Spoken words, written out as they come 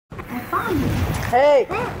Hey,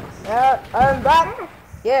 I'm back.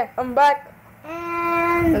 Yeah, I'm back.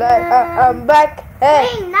 And I'm back. Hey.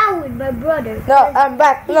 playing now with my brother. No, I'm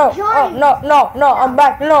back. No, no, I'm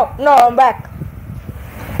back. No, I'm back.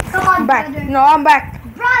 Come on, I'm back. brother. No, I'm back.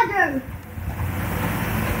 Brother.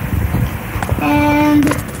 And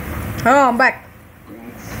No, I'm back.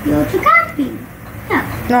 let's go to camping.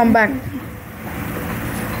 Yeah, No, I'm back.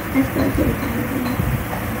 let's go to the camping.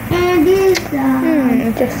 And this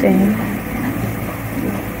Interesting.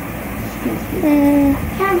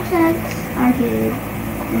 campsites are here.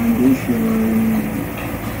 And this one.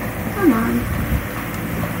 Come on.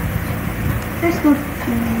 Let's go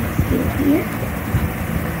here.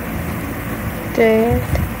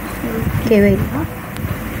 Okay, wait.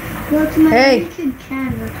 Go to my Hey. YouTube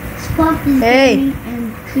channel. Spot this Hey. game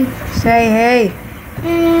and click. Say hey.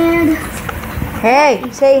 And Hey.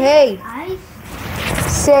 Say hey. guys.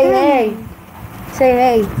 Say hey. Say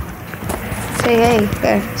hey. Say hey.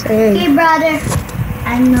 Okay, say hey. Hey, brother.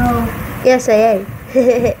 I know. Yes, say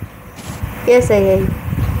hey. Yes, say hey.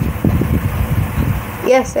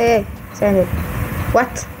 Yes, say hey. Say hey.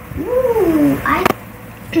 What? Ooh,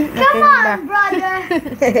 Come on, brother.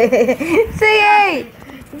 Say hey.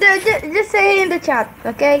 Just say hey in the chat,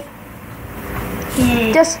 okay?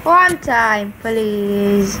 Yeah. Just one time,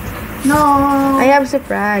 please. No. I have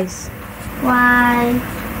surprise. Why?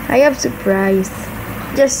 I have surprise.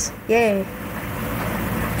 Just yeah.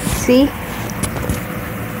 See?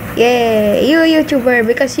 Yeah, you YouTuber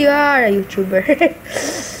because you are a YouTuber.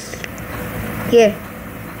 Yeah.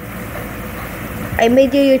 I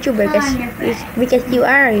made you YouTuber Come on, your because you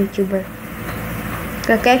are a YouTuber.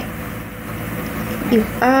 Okay? You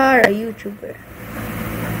are a YouTuber.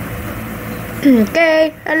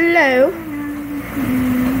 Okay, hello.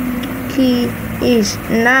 He is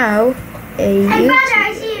now a Hey, brother,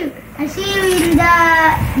 I YouTuber. see you. I see you in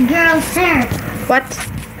the girl's hair. What?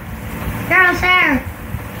 Girl's hair.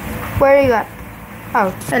 Where are you at? Oh,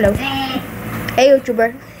 hello. Hey,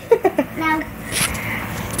 YouTuber. Now.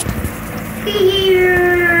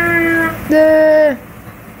 Here. The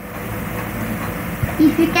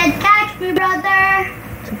If you can catch me, brother.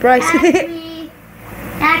 surprise. Catch me.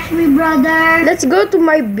 Catch me, brother. Let's go to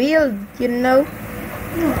my build, you know.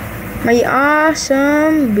 My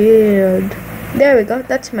awesome build. There we go.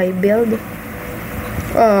 That's my build.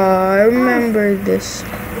 Oh, I remember this.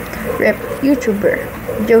 Rep YouTuber.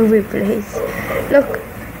 Joe Replays. Look,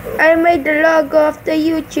 I made the logo of the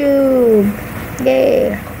YouTube.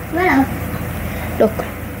 Yeah. Well, Look.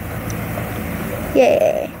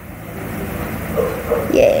 Yeah.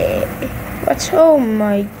 Yeah. What's oh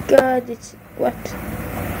my god, it's what?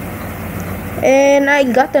 And I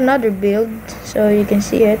got another build so you can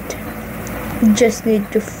see it. Just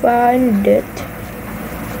need to find it.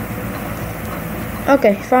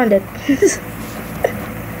 Okay, found it.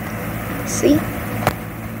 See?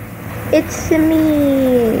 It's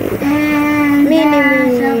me. and Mini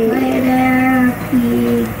there's a me. player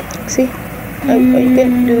pig. See? I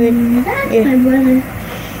can do it. That's Yeah. my brother.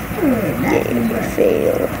 Oh, that's my Yeah, brother.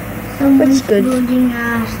 fail. Someone's good. building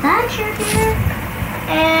a statue here.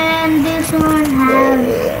 And this one has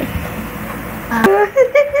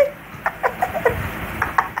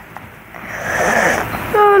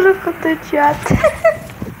Oh, look at the chat.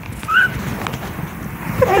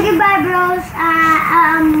 say goodbye, bros.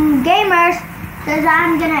 Gamers, because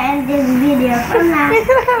I'm gonna end this video from now.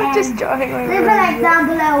 I'm just And drawing my leave a like down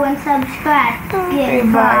below and subscribe. Okay,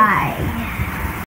 Goodbye.